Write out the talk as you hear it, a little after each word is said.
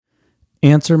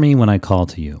Answer me when I call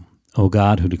to you, O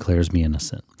God who declares me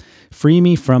innocent. Free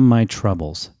me from my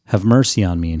troubles. Have mercy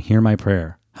on me and hear my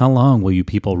prayer. How long will you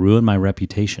people ruin my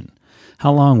reputation?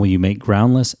 How long will you make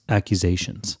groundless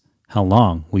accusations? How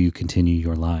long will you continue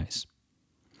your lies?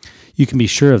 You can be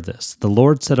sure of this. The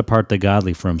Lord set apart the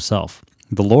godly for himself.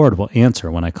 The Lord will answer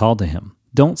when I call to him.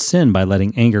 Don't sin by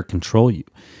letting anger control you.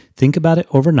 Think about it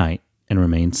overnight and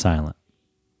remain silent.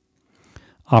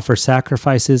 Offer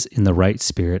sacrifices in the right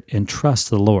spirit and trust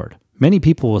the Lord. Many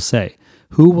people will say,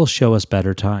 "Who will show us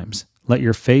better times?" Let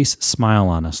your face smile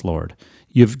on us, Lord.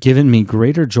 You have given me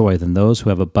greater joy than those who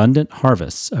have abundant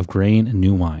harvests of grain and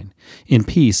new wine. In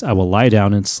peace I will lie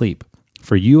down and sleep,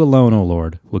 for you alone, O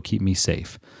Lord, will keep me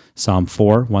safe. Psalm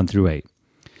 4, 1-8.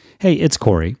 Hey, it's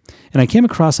Corey, and I came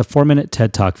across a 4-minute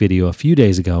TED Talk video a few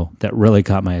days ago that really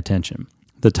caught my attention.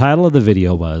 The title of the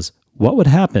video was, "What Would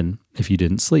Happen If You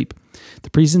Didn't Sleep?" The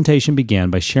presentation began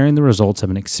by sharing the results of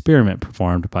an experiment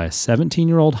performed by a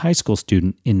 17-year-old high school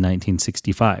student in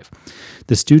 1965.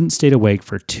 The student stayed awake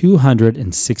for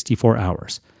 264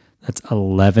 hours. That's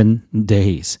 11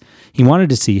 days. He wanted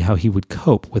to see how he would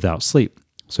cope without sleep.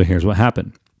 So here's what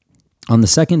happened. On the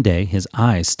second day, his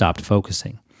eyes stopped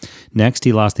focusing. Next,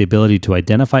 he lost the ability to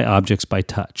identify objects by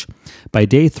touch. By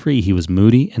day 3, he was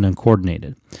moody and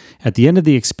uncoordinated. At the end of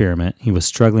the experiment, he was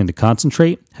struggling to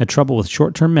concentrate, had trouble with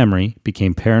short-term memory,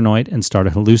 became paranoid, and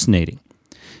started hallucinating.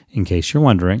 In case you're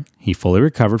wondering, he fully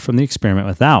recovered from the experiment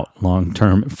without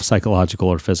long-term psychological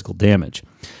or physical damage.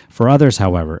 For others,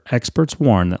 however, experts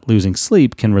warn that losing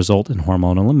sleep can result in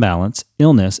hormonal imbalance,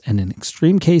 illness, and in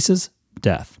extreme cases,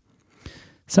 death.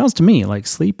 Sounds to me like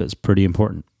sleep is pretty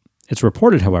important. It's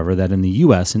reported, however, that in the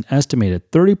U.S., an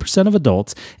estimated 30% of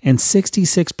adults and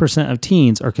 66% of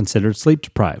teens are considered sleep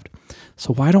deprived.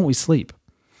 So why don't we sleep?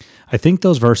 I think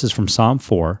those verses from Psalm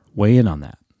 4 weigh in on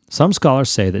that. Some scholars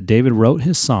say that David wrote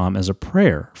his psalm as a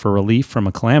prayer for relief from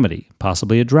a calamity,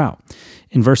 possibly a drought.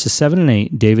 In verses 7 and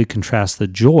 8, David contrasts the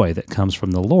joy that comes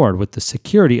from the Lord with the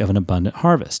security of an abundant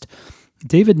harvest.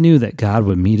 David knew that God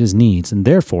would meet his needs, and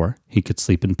therefore he could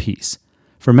sleep in peace.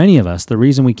 For many of us, the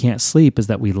reason we can't sleep is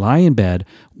that we lie in bed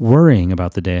worrying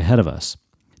about the day ahead of us.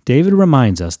 David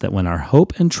reminds us that when our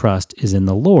hope and trust is in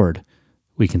the Lord,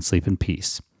 we can sleep in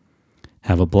peace.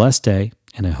 Have a blessed day,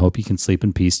 and I hope you can sleep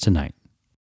in peace tonight.